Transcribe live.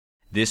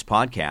This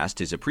podcast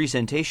is a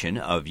presentation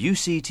of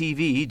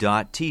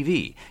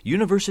UCTV.tv,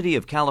 University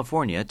of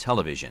California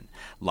Television.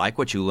 Like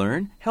what you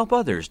learn? Help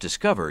others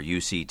discover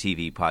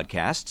UCTV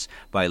podcasts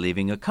by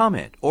leaving a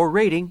comment or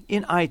rating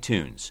in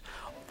iTunes.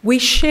 We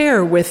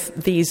share with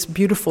these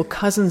beautiful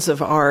cousins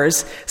of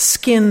ours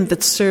skin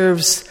that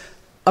serves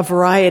a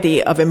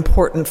variety of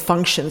important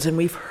functions, and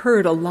we've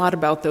heard a lot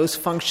about those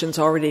functions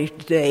already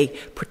today: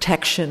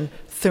 protection,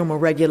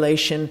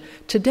 thermoregulation.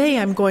 Today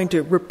I'm going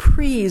to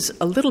reprise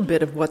a little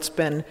bit of what's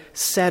been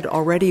said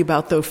already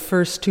about those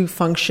first two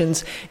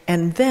functions,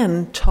 and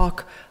then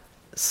talk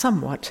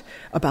somewhat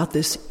about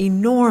this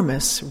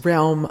enormous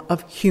realm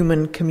of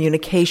human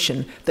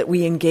communication that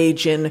we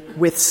engage in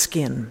with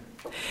skin.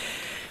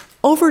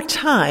 Over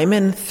time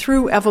and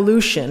through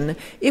evolution,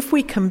 if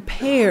we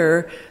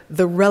compare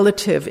the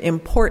relative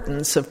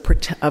importance of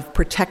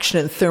protection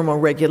and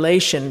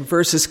thermoregulation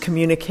versus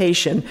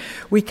communication,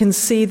 we can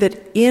see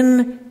that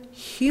in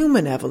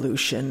human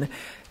evolution,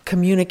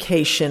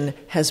 communication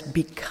has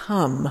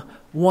become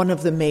one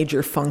of the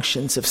major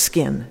functions of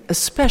skin,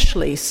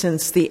 especially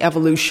since the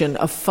evolution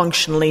of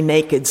functionally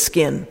naked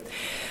skin.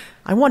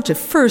 I want to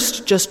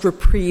first just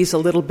reprise a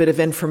little bit of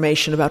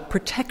information about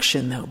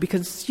protection, though, because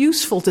it's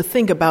useful to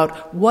think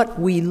about what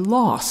we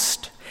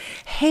lost.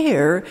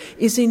 Hair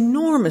is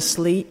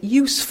enormously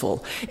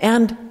useful,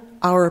 and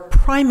our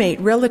primate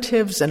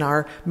relatives and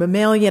our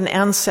mammalian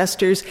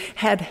ancestors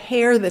had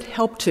hair that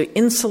helped to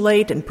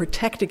insulate and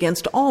protect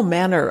against all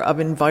manner of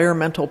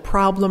environmental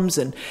problems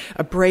and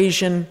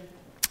abrasion,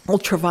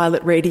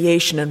 ultraviolet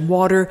radiation, and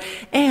water,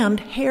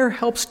 and hair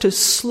helps to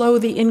slow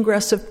the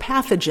ingress of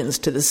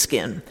pathogens to the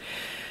skin.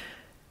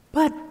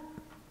 But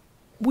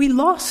we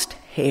lost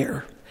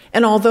hair.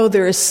 And although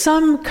there is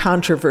some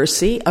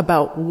controversy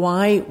about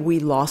why we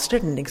lost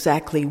it and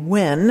exactly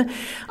when,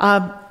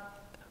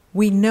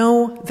 we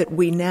know that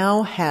we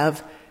now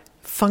have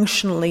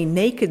functionally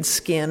naked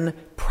skin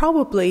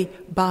probably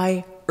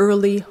by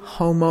early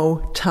Homo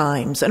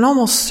times, and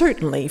almost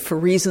certainly for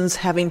reasons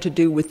having to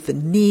do with the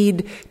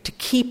need to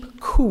keep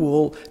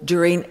cool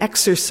during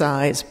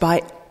exercise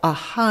by a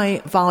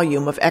high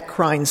volume of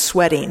eccrine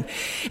sweating.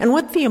 And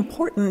what the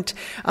important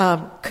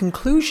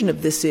conclusion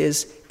of this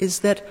is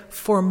that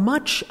for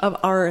much of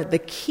the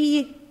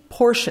key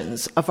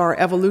portions of our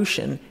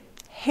evolution,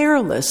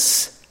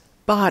 hairless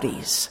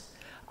bodies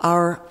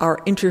are our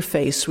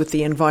interface with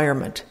the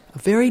environment, a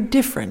very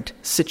different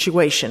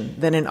situation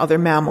than in other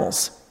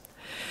mammals.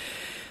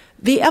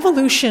 The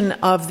evolution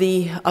of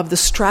the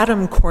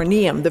stratum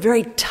corneum, the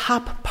very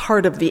top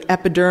part of the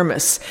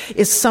epidermis,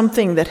 is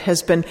something that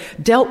has been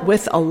dealt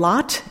with a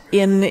lot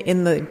in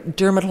the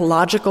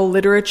dermatological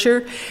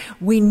literature.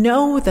 We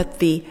know that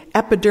the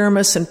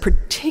epidermis, and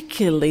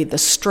particularly the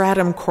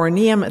stratum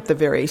corneum at the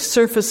very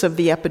surface of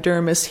the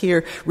epidermis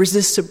here,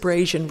 resists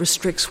abrasion,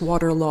 restricts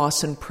water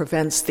loss, and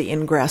prevents the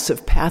ingress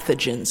of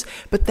pathogens.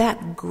 But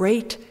that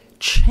great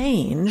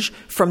change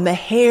from the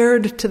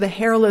haired to the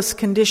hairless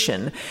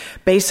condition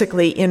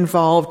basically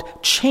involved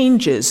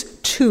changes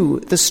to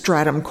the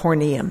stratum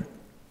corneum.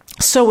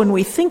 So when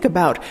we think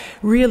about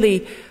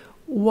really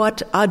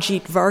what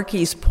Ajit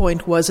Varki's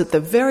point was at the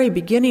very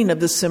beginning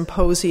of the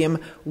symposium,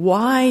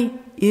 why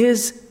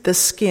is the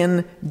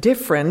skin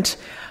different?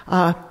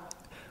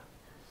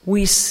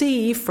 We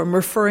see from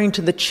referring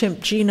to the Chimp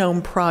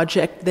Genome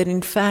Project that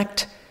in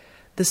fact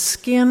the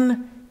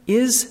skin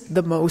is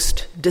the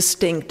most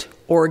distinct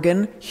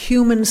organ.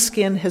 Human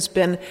skin has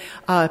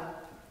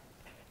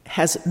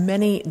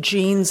many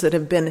genes that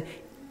have been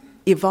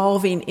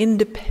evolving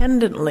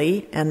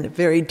independently and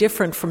very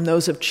different from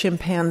those of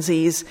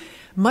chimpanzees,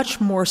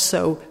 much more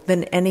so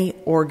than any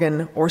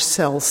organ or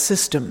cell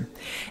system.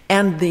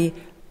 And the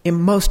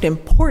most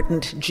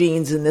important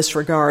genes in this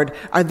regard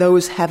are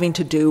those having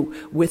to do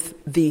with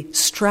the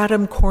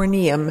stratum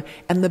corneum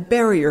and the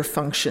barrier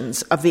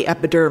functions of the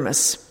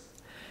epidermis.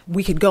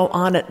 We could go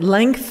on at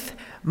length.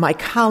 My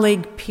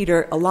colleague,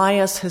 Peter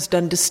Elias, has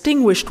done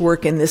distinguished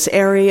work in this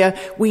area.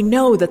 We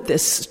know that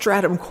this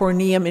stratum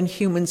corneum in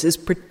humans is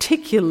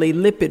particularly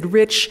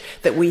lipid-rich,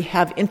 that we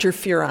have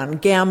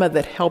interferon gamma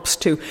that helps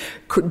to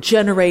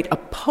generate a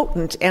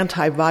potent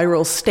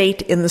antiviral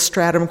state in the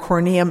stratum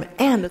corneum,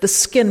 and the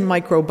skin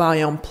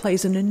microbiome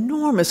plays an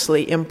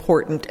enormously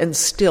important and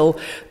still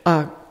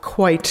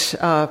quite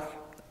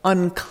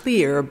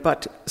unclear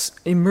but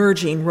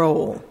emerging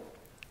role.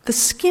 The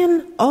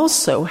skin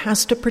also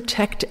has to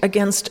protect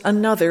against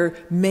another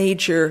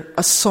major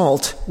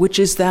assault, which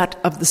is that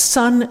of the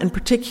sun and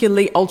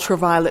particularly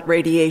ultraviolet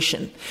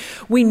radiation.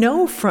 We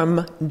know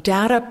from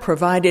data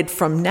provided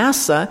from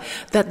NASA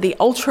that the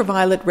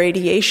ultraviolet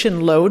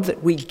radiation load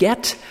that we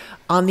get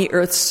on the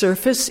Earth's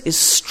surface is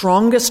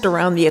strongest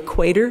around the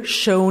equator,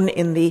 shown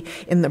in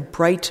the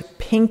bright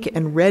pink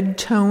and red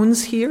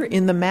tones here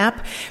in the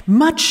map,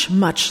 much,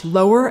 much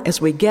lower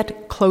as we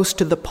get close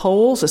to the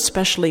poles,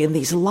 especially in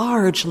these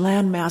large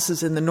land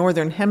masses in the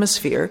northern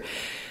hemisphere.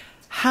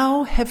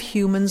 How have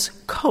humans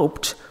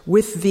coped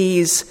with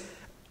these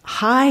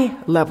high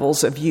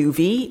levels of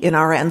UV in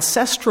our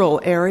ancestral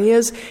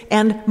areas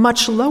and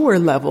much lower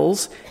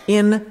levels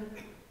in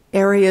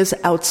areas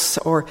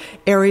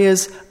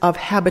of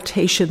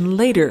habitation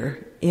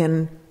later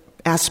in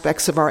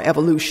aspects of our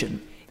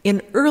evolution.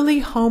 In early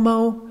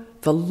Homo,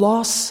 the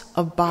loss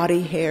of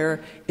body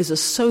hair is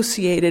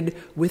associated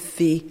with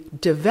the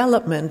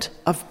development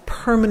of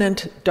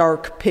permanent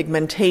dark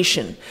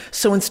pigmentation.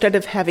 So instead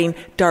of having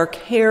dark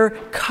hair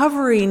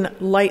covering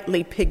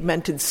lightly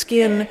pigmented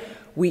skin,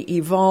 we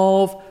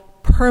evolve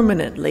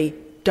permanently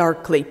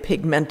darkly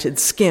pigmented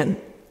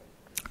skin.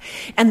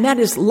 And that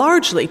is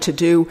largely to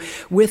do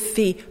with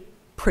the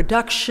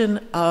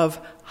production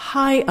of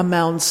high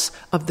amounts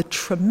of the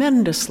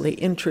tremendously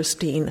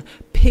interesting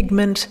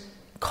pigment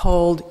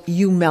called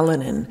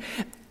eumelanin,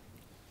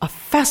 a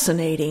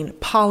fascinating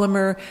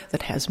polymer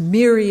that has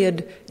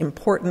myriad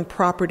important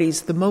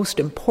properties, the most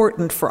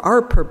important for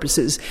our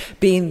purposes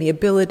being the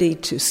ability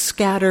to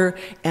scatter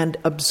and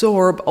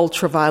absorb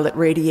ultraviolet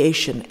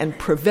radiation and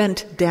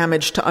prevent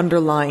damage to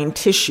underlying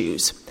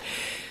tissues.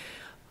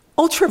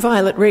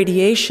 Ultraviolet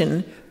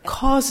radiation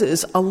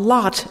causes a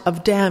lot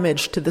of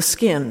damage to the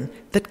skin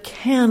that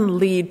can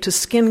lead to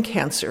skin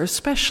cancer,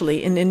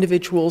 especially in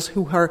individuals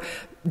who are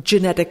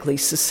genetically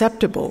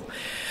susceptible.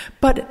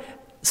 But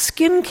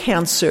skin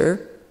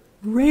cancer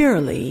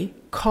rarely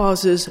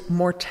causes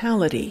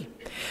mortality.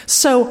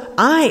 So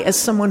I, as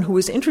someone who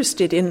was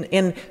interested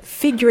in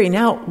figuring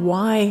out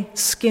why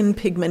skin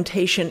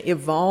pigmentation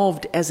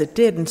evolved as it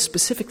did, and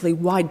specifically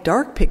why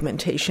dark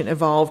pigmentation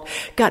evolved,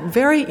 got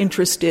very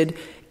interested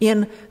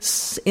in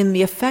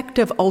the effect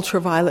of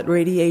ultraviolet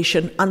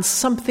radiation on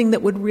something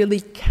that would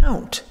really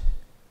count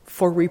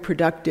for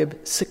reproductive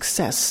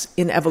success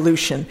in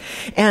evolution.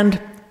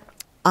 And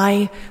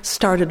I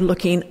started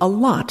looking a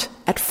lot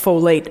at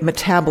folate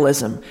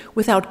metabolism.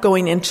 Without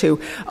going into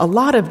a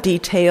lot of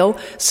detail,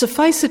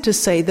 suffice it to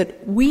say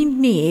that we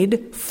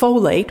need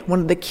folate,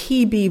 one of the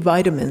key B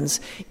vitamins,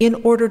 in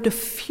order to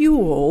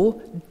fuel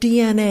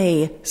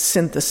DNA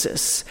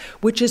synthesis,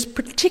 which is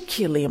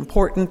particularly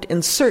important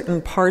in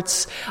certain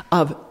parts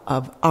of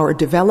our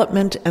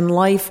development and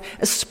life,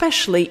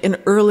 especially in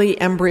early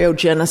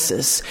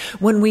embryogenesis,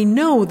 when we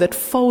know that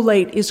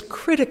folate is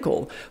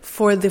critical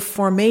for the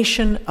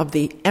formation of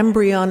the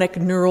embryonic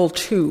neural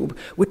tube,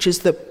 which is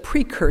the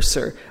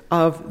precursor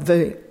of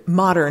the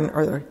modern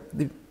or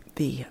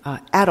the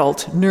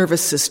adult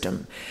nervous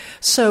system.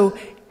 So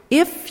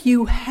if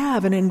you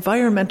have an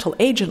environmental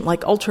agent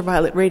like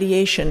ultraviolet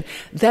radiation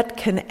that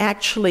can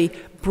actually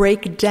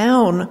break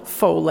down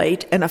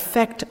folate and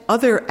affect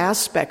other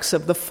aspects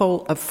of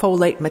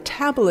folate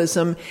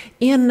metabolism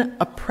in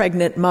a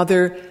pregnant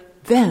mother,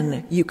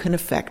 then you can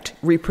affect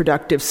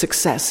reproductive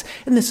success.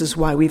 And this is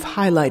why we've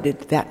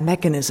highlighted that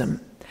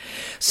mechanism.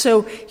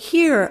 So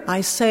here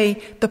I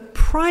say the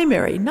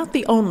primary, not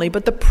the only,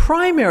 but the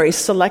primary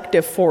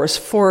selective force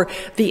for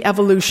the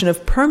evolution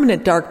of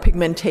permanent dark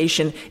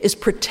pigmentation is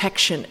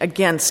protection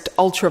against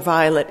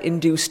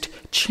ultraviolet-induced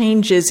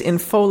changes in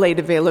folate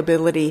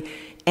availability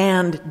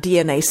and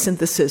DNA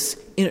synthesis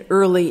in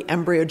early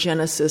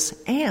embryogenesis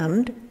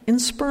and in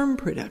sperm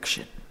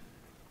production.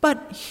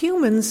 But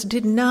humans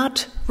did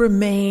not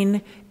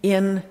remain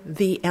in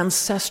the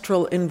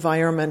ancestral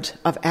environment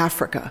of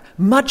Africa.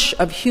 Much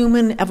of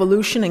human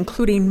evolution,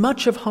 including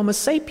much of Homo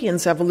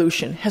sapiens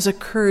evolution, has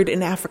occurred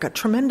in Africa.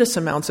 Tremendous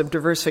amounts of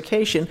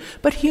diversification,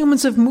 but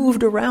humans have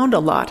moved around a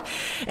lot.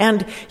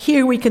 And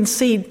here we can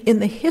see in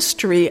the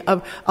history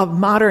of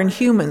modern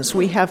humans,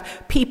 we have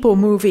people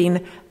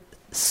moving,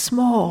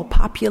 small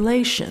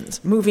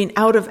populations moving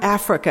out of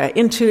Africa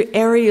into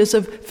areas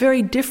of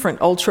very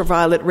different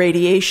ultraviolet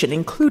radiation,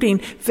 including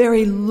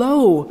very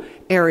low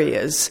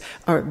areas,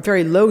 or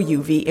very low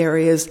UV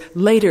areas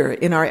later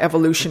in our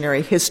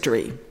evolutionary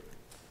history.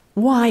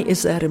 Why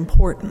is that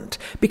important?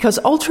 Because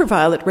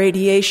ultraviolet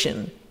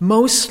radiation,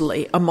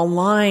 mostly a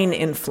malign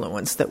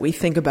influence that we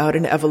think about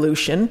in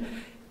evolution,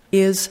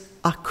 is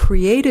a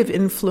creative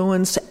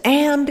influence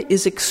and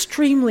is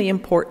extremely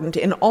important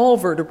in all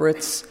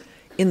vertebrates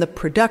in the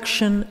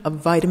production of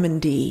vitamin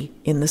D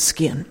in the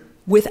skin.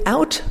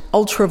 Without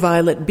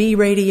ultraviolet B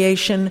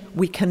radiation,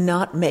 we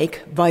cannot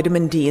make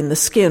vitamin D in the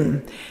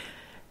skin.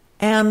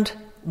 And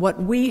what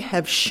we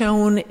have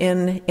shown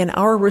in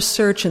our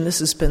research, and this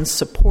has been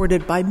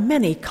supported by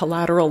many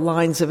collateral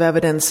lines of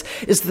evidence,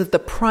 is that the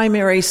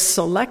primary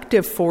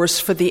selective force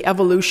for the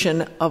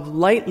evolution of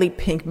lightly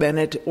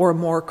pigmented, or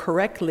more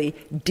correctly,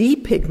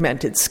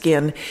 depigmented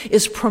skin,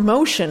 is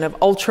promotion of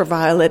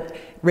ultraviolet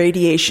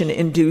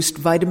radiation-induced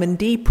vitamin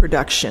D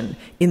production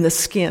in the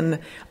skin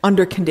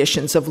under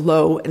conditions of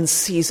low and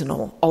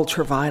seasonal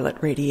ultraviolet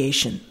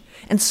radiation.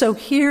 And so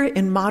here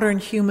in modern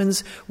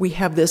humans, we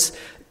have this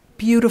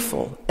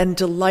beautiful and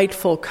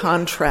delightful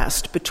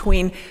contrast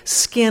between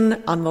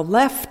skin on the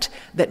left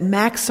that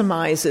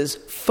maximizes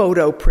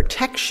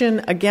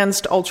photoprotection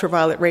against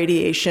ultraviolet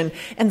radiation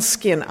and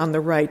skin on the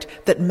right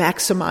that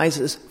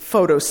maximizes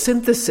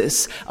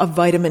photosynthesis of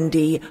vitamin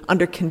D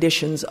under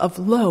conditions of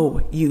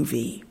low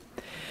UV.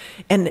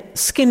 And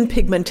skin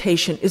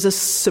pigmentation is a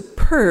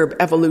superb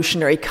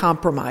evolutionary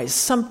compromise,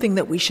 something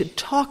that we should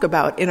talk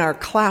about in our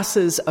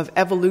classes of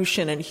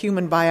evolution and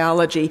human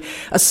biology,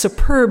 a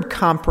superb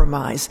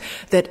compromise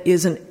that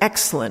is an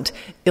excellent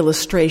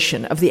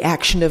illustration of the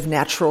action of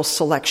natural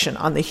selection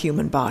on the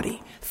human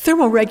body.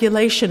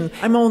 Thermoregulation,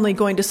 I'm only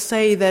going to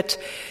say that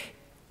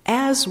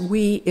as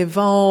we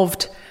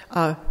evolved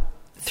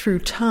through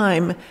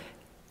time,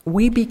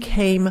 we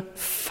became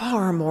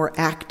far more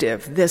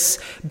active. This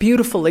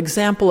beautiful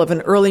example of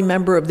an early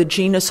member of the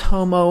genus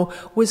Homo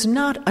was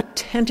not a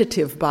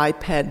tentative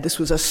biped. This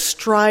was a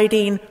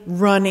striding,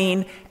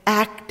 running,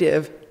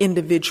 active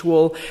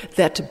individual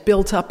that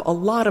built up a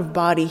lot of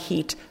body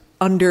heat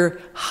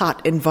under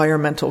hot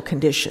environmental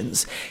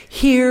conditions.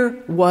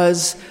 Here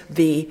was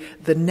the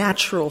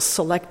natural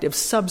selective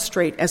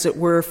substrate, as it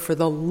were, for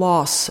the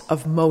loss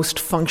of most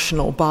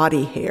functional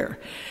body hair.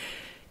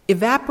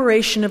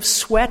 Evaporation of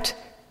sweat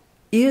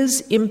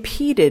is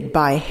impeded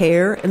by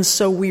hair, and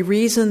so we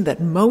reason that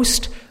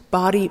most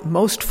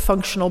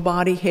functional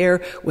body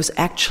hair was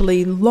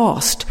actually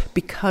lost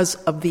because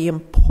of the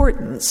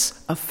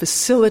importance of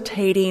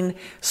facilitating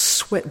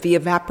sweat, the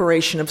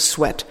evaporation of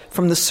sweat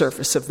from the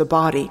surface of the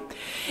body.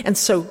 And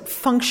so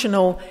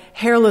functional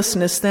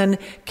hairlessness then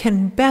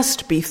can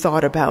best be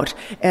thought about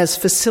as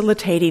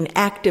facilitating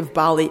active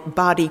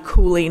body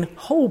cooling,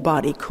 whole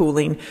body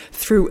cooling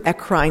through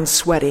eccrine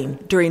sweating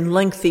during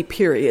lengthy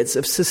periods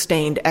of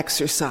sustained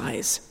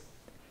exercise.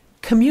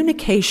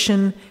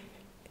 Communication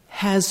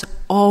has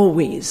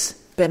always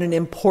been an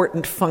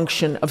important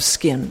function of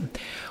skin,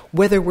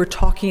 whether we're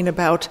talking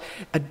about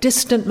a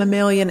distant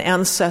mammalian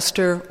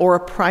ancestor or a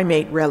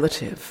primate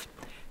relative.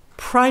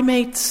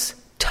 Primates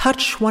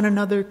touch one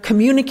another.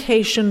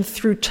 Communication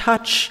through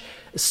touch,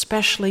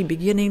 especially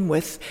beginning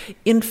with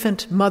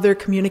infant-mother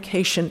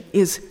communication,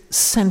 is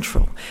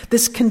central.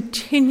 This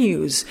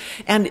continues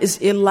and is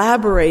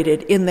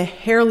elaborated in the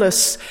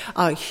hairless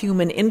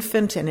human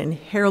infant and in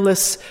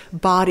hairless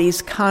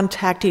bodies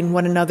contacting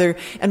one another,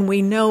 and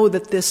we know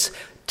that this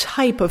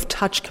type of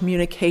touch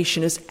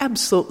communication is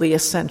absolutely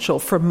essential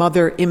for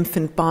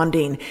mother-infant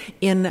bonding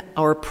in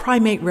our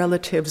primate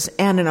relatives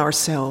and in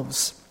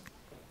ourselves.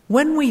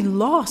 When we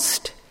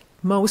lost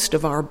most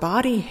of our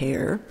body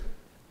hair,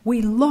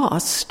 we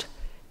lost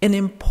an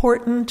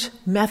important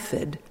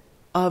method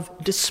of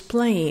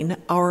displaying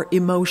our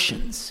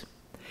emotions.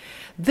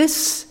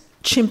 This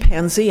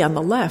chimpanzee on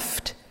the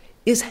left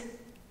is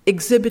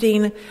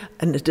exhibiting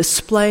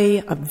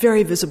a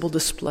very visible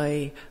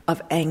display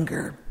of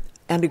anger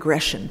and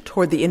aggression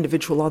toward the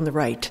individual on the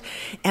right.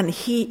 And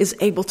he is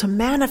able to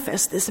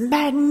manifest this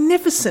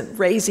magnificent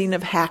raising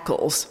of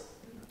hackles.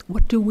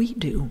 What do we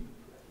do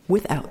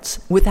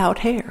without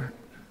hair?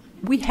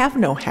 We have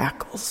no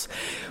hackles.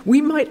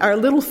 Our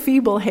little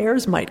feeble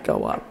hairs might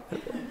go up.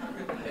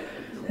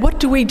 What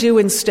do we do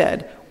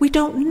instead? We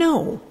don't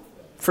know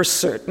for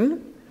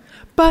certain,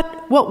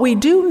 but what we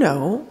do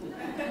know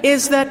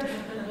is that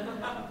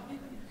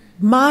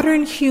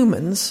modern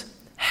humans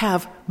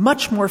have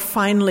much more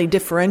finely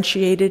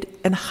differentiated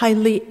and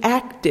highly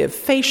active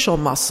facial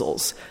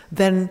muscles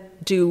than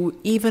do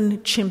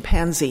even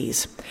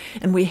chimpanzees.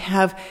 And we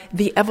have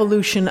the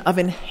evolution of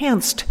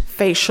enhanced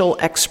facial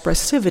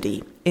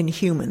expressivity in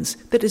humans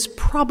that is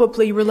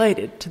probably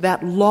related to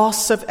that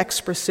loss of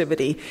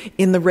expressivity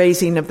in the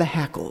raising of the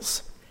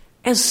hackles.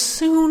 As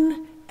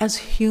soon as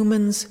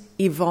humans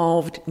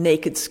evolved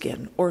naked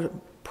skin, or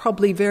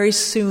probably very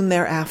soon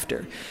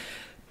thereafter,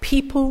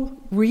 people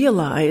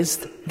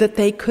realized that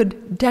they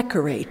could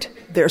decorate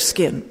their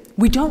skin.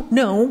 We don't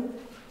know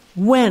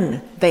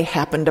when they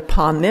happened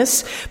upon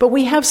this, but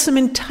we have some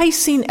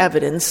enticing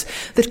evidence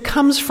that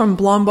comes from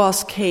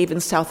Blombos Cave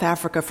in South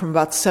Africa from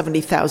about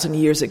 70,000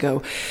 years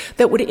ago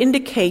that would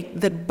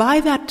indicate that by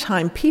that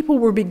time people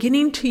were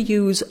beginning to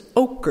use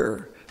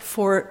ochre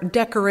for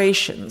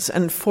decorations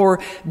and for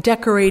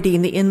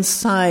decorating the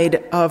inside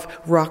of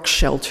rock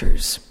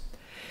shelters.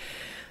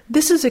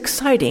 This is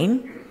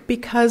exciting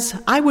because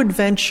I would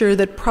venture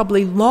that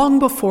probably long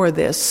before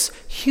this,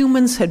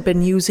 humans had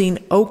been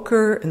using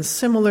ochre and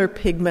similar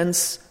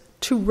pigments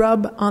to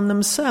rub on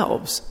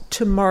themselves,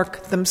 to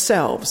mark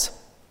themselves.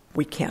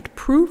 We can't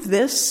prove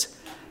this,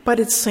 but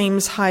it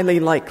seems highly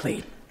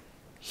likely.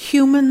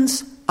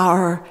 Humans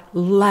are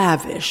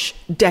lavish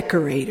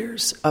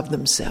decorators of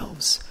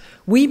themselves.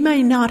 We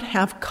may not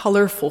have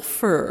colorful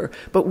fur,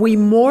 but we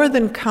more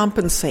than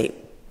compensate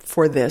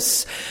for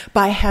this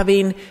by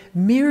having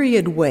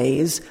myriad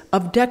ways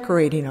of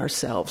decorating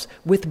ourselves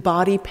with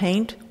body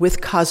paint, with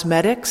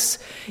cosmetics.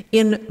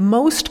 In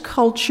most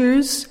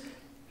cultures,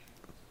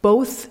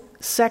 both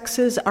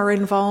sexes are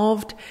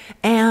involved,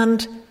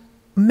 and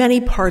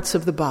many parts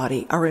of the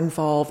body are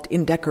involved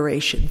in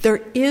decoration.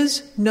 There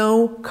is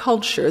no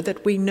culture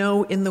that we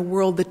know in the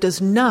world that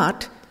does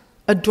not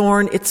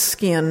adorn its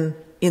skin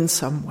in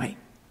some way.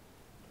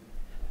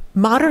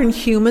 Modern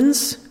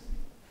humans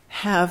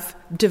have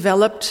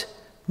developed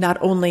not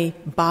only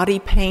body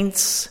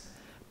paints,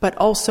 but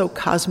also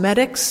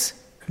cosmetics,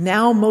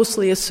 now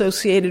mostly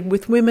associated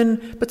with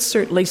women, but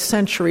certainly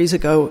centuries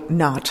ago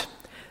not.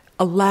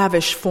 a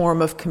lavish form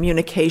of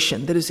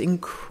communication that is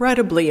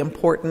incredibly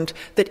important,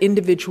 that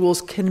individuals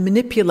can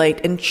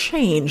manipulate and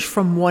change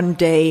from one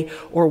day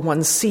or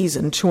one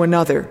season to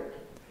another.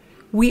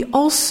 We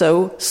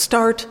also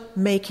start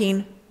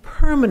making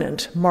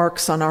permanent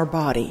marks on our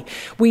body.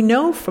 We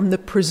know from the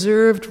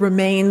preserved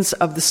remains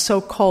of the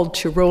so-called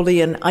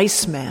Tyrolean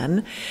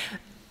Iceman,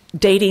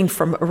 dating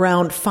from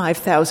around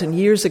 5,000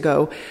 years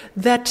ago,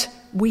 that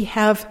we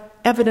have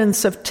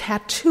evidence of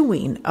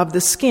tattooing of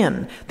the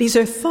skin. These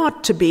are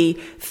thought to be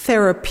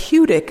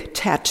therapeutic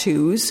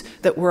tattoos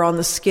that were on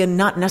the skin,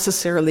 not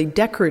necessarily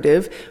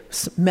decorative.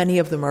 Many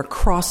of them are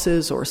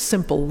crosses or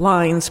simple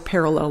lines,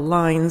 parallel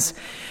lines.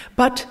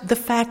 But the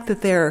fact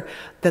that they're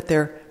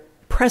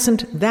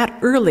present that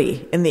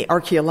early in the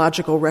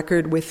archaeological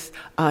record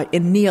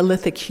in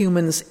Neolithic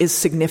humans is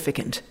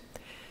significant.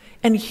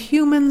 And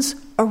humans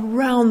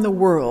around the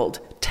world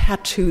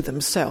tattoo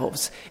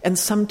themselves, and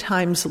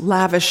sometimes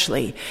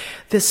lavishly.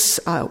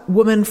 This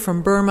woman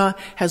from Burma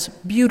has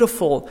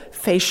beautiful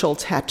facial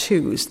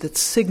tattoos that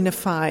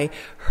signify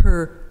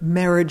her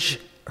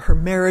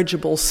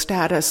marriageable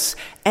status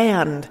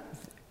and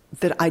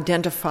that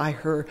identify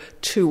her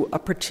to a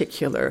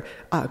particular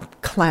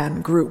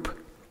clan group.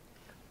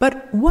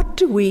 But what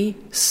do we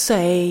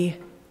say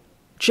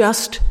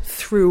just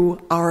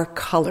through our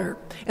color?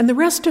 And the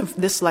rest of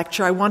this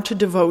lecture I want to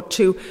devote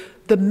to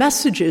the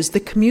messages, the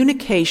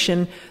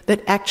communication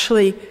that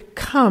actually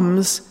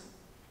comes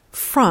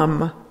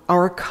from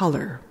our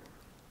color.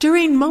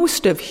 During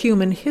most of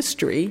human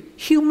history,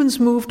 humans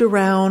moved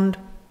around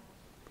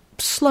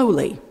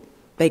slowly.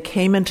 They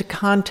came into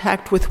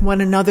contact with one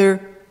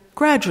another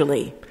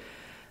gradually.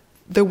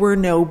 There were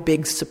no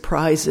big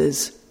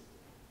surprises.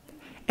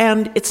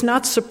 And it's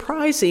not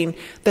surprising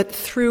that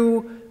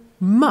through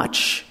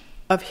much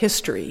of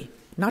history,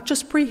 not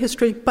just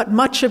prehistory, but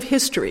much of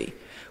history,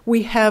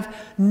 we have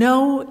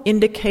no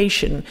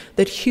indication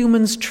that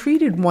humans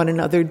treated one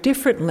another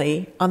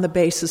differently on the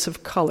basis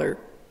of color.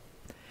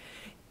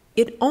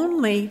 It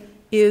only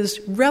is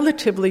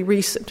relatively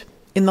recent,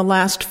 in the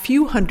last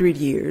few hundred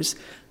years,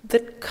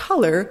 that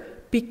color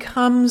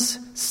becomes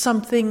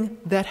something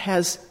that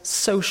has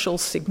social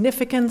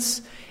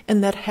significance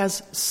and that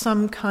has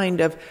some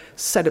kind of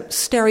set of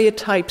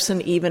stereotypes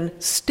and even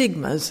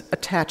stigmas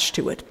attached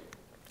to it.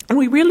 And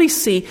we really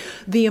see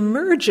the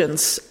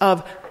emergence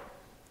of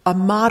a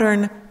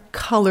modern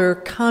color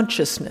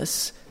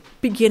consciousness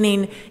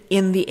beginning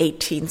in the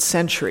 18th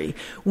century,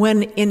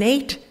 when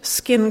innate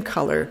skin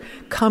color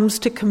comes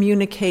to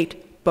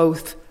communicate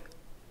both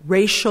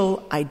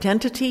racial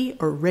identity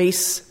or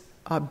race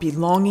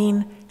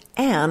belonging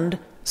and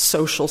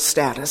social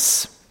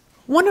status.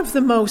 One of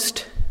the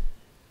most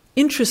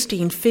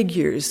interesting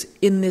figures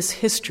in this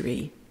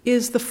history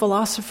is the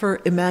philosopher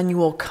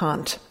Immanuel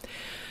Kant.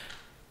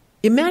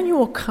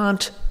 Immanuel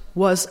Kant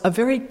was a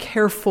very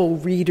careful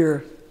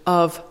reader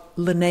of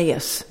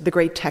Linnaeus, the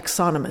great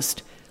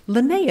taxonomist.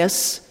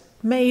 Linnaeus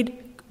made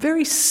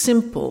very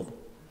simple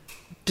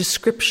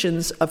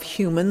descriptions of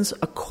humans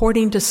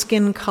according to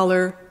skin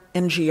color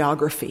and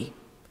geography.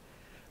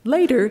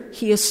 Later,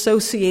 he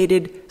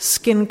associated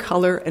skin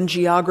color and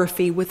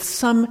geography with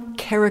some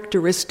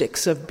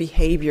characteristics of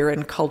behavior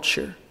and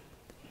culture.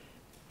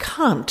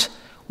 Kant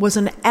was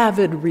an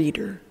avid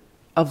reader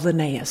of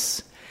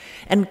Linnaeus.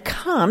 And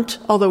Kant,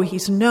 although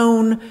he's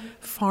known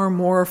far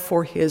more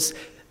for his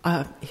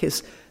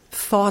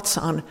thoughts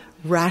on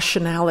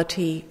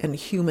rationality and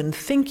human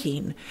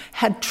thinking,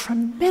 had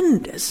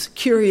tremendous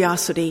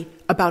curiosity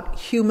about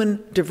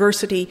human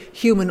diversity,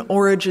 human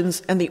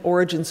origins, and the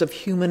origins of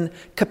human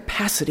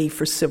capacity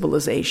for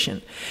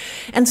civilization.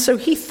 And so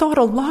he thought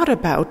a lot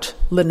about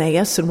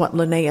Linnaeus and what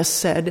Linnaeus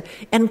said,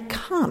 and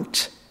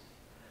Kant,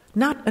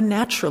 not a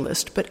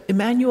naturalist, but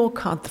Immanuel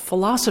Kant, the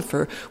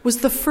philosopher, was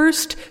the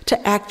first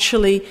to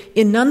actually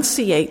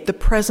enunciate the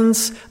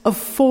presence of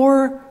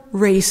 4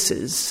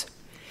 races.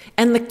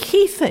 And the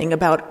key thing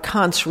about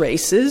Kant's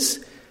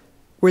races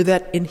were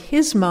that in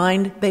his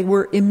mind they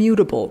were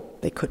immutable.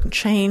 They couldn't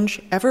change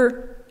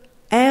ever.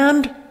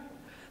 And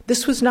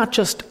this was not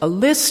just a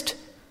list,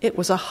 it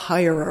was a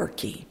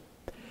hierarchy.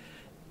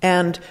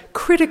 And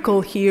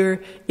critical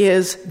here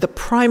is the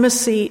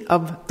primacy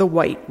of the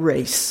white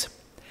race,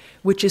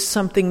 which is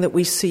something that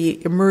we see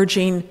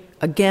emerging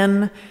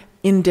again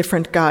in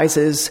different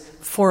guises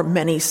for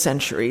many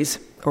centuries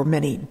or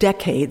many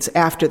decades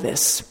after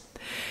this.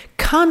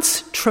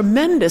 Kant's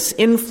tremendous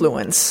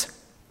influence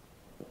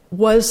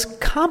was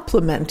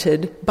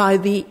complemented by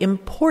the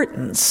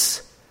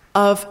importance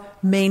of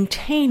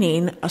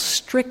maintaining a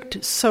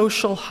strict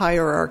social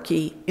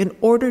hierarchy in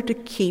order to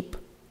keep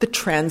the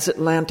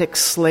transatlantic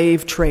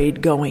slave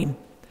trade going.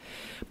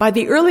 By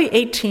the early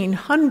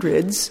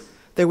 1800s,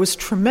 there was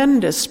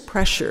tremendous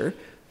pressure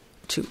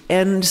to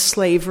end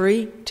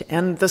slavery, to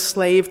end the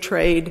slave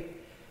trade,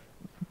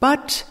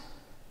 but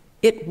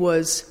it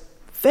was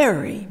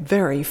very,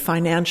 very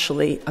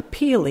financially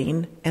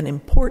appealing and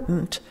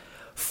important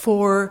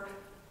for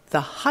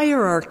the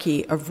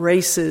hierarchy of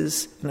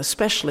races, and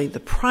especially the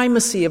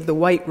primacy of the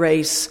white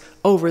race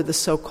over the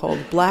so-called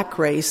black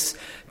race,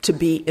 to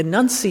be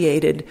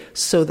enunciated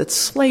so that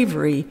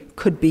slavery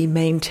could be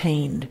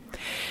maintained.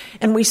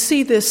 And we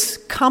see this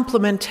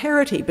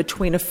complementarity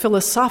between a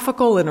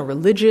philosophical and a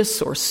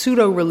religious or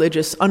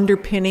pseudo-religious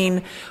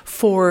underpinning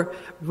for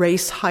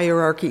race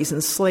hierarchies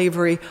and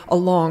slavery,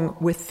 along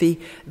with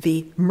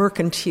the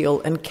mercantile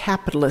and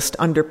capitalist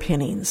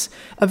underpinnings.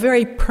 A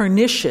very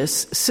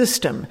pernicious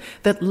system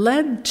that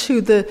led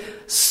to the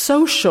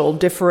social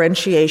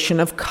differentiation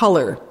of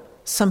color,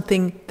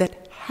 something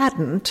that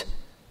hadn't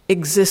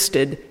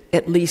existed,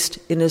 at least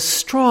in as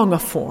strong a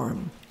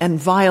form and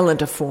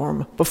violent a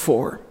form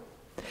before.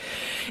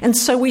 And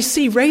so we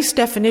see race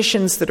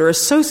definitions that are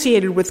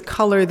associated with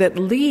color that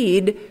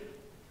lead,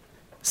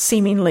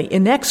 seemingly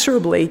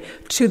inexorably,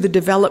 to the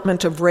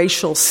development of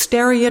racial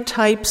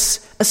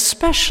stereotypes,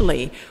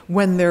 especially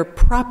when they're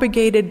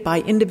propagated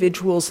by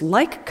individuals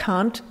like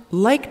Kant,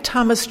 like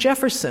Thomas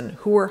Jefferson,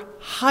 who were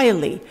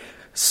highly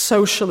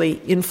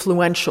socially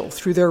influential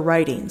through their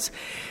writings,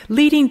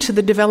 leading to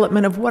the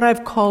development of what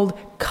I've called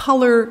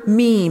color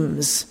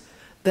memes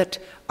that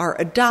are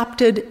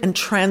adopted and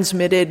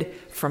transmitted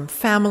from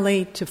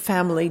family to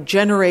family,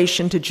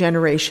 generation to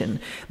generation,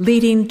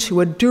 leading to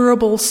a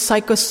durable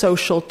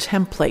psychosocial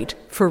template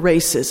for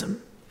racism.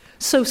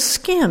 So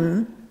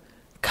skin,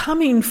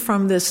 coming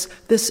from this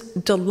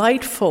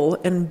delightful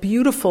and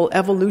beautiful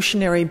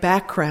evolutionary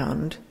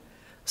background,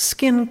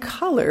 skin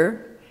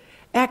color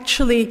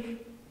actually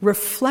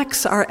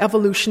reflects our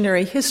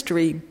evolutionary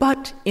history,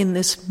 but in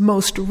this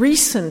most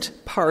recent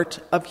part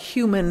of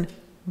human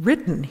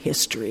written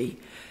history,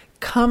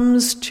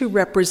 comes to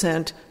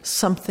represent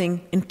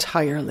something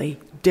entirely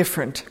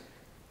different.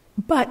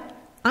 But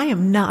I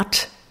am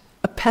not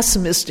a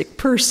pessimistic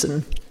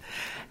person.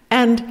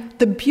 And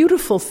the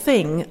beautiful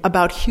thing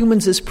about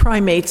humans as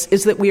primates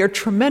is that we are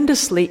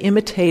tremendously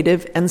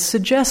imitative and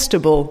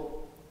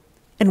suggestible,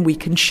 and we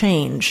can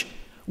change.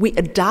 We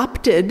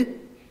adopted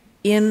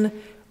in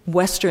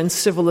Western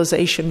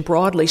civilization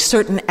broadly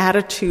certain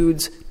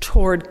attitudes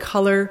toward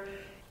color,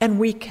 and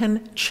we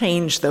can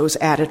change those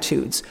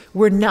attitudes.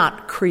 We're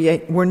not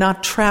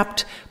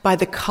trapped by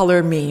the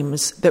color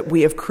memes that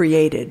we have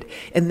created.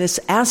 And this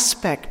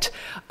aspect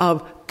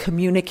of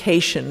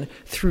communication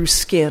through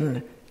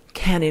skin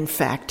can in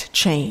fact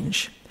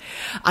change.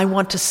 I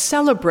want to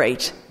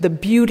celebrate the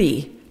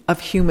beauty of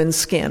human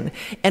skin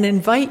and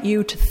invite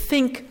you to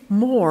think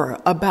more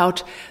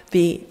about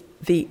the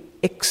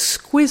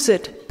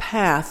exquisite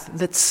path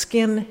that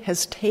skin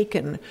has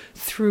taken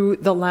through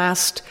the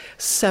last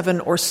 7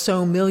 or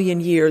so million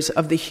years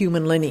of the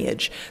human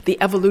lineage. The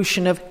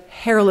evolution of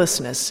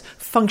hairlessness,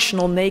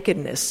 functional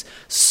nakedness,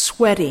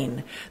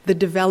 sweating, the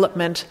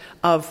development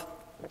of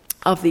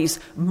these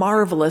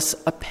marvelous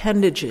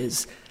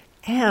appendages,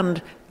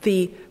 and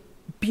the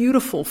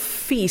beautiful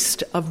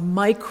feast of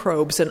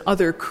microbes and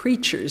other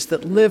creatures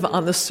that live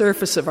on the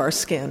surface of our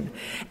skin.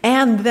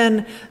 And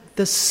then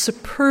the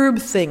superb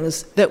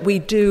things that we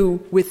do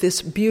with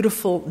this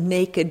beautiful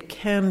naked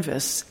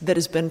canvas that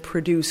has been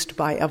produced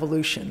by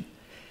evolution.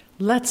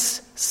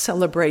 Let's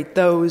celebrate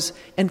those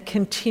and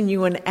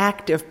continue an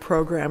active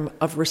program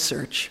of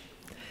research.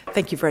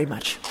 Thank you very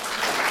much.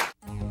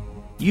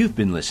 You've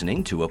been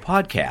listening to a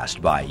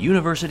podcast by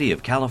University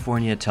of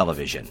California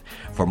Television.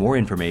 For more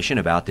information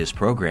about this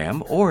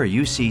program or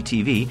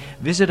UCTV,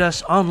 visit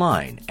us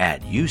online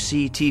at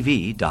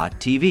uctv.tv.